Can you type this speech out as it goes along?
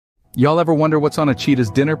Y'all ever wonder what's on a cheetah's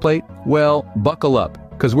dinner plate? Well, buckle up,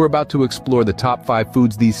 because we're about to explore the top 5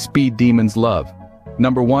 foods these speed demons love.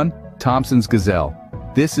 Number 1, Thompson's gazelle.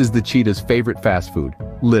 This is the cheetah's favorite fast food,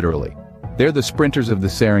 literally. They're the sprinters of the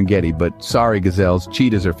Serengeti, but sorry gazelles,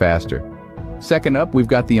 cheetahs are faster. Second up, we've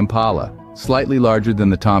got the impala, slightly larger than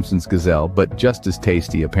the Thompson's gazelle, but just as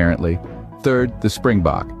tasty apparently. Third, the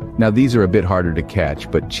springbok. Now these are a bit harder to catch,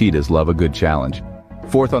 but cheetahs love a good challenge.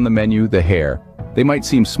 Fourth on the menu, the hare. They might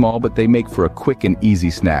seem small, but they make for a quick and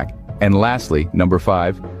easy snack. And lastly, number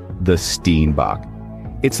 5, the steenbok.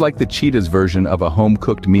 It's like the cheetah's version of a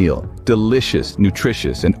home-cooked meal. Delicious,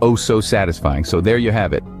 nutritious, and oh so satisfying. So there you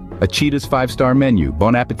have it. A cheetah's 5-star menu.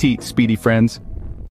 Bon appetit, speedy friends.